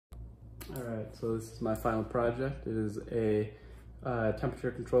All right, so this is my final project. It is a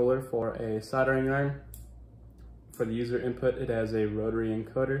temperature controller for a soldering iron. For the user input, it has a rotary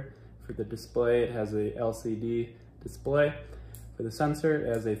encoder. For the display, it has a LCD display. For the sensor, it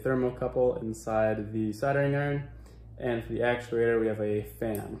has a thermocouple inside the soldering iron. And for the actuator, we have a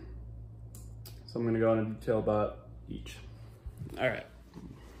fan. So I'm gonna go into detail about each. All right,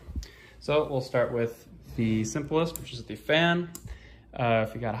 so we'll start with the simplest, which is the fan.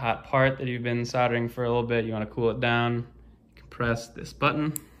 If you got a hot part that you've been soldering for a little bit, you want to cool it down, you can press this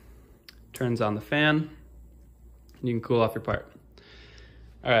button, turns on the fan, and you can cool off your part.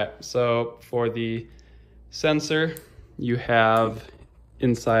 All right, so for the sensor, you have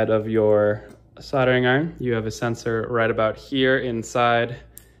inside of your soldering iron, you have a sensor right about here inside.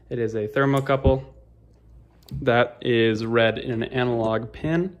 It is a thermocouple that is read in an analog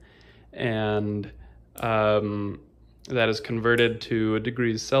pin, and that is converted to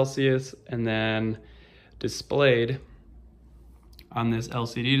degrees Celsius and then displayed on this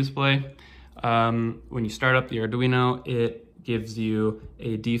LCD display. When you start up the Arduino, it gives you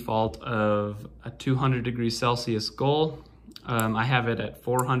a default of a 200 degrees Celsius goal. I have it at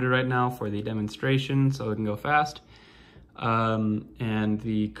 400 right now for the demonstration, so it can go fast. And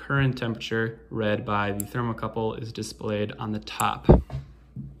the current temperature read by the thermocouple is displayed on the top.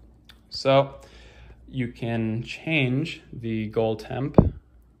 So you can change the goal temp with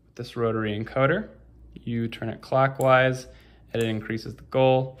this rotary encoder. You turn it clockwise and it increases the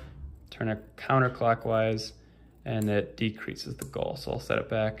goal. Turn it counterclockwise and it decreases the goal. So I'll set it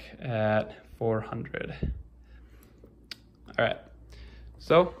back at 400. All right,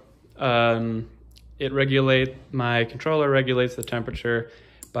 so my controller regulates the temperature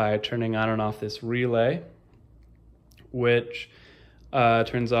by turning on and off this relay, which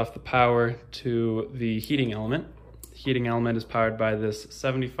turns off the power to the heating element. The heating element is powered by this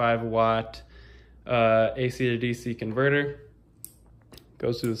 75 watt AC to DC converter.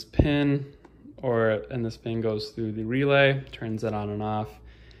 Goes through this pin, and this pin goes through the relay, turns it on and off,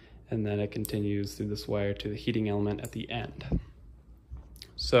 and then it continues through this wire to the heating element at the end.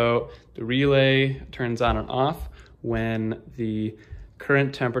 So the relay turns on and off when the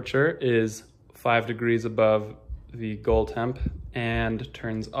current temperature is 5 degrees above the goal temp, and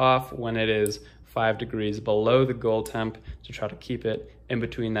turns off when it is 5 degrees below the goal temp to try to keep it in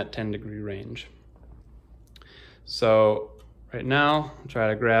between that 10-degree range. So right now, I'll try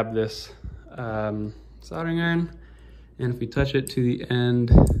to grab this soldering iron, and if we touch it to the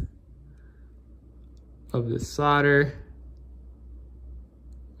end of the solder,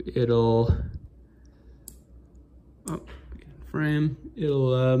 it'll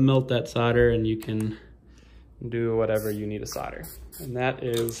melt that solder, and you can do whatever you need to solder. And that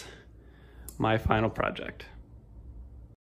is my final project.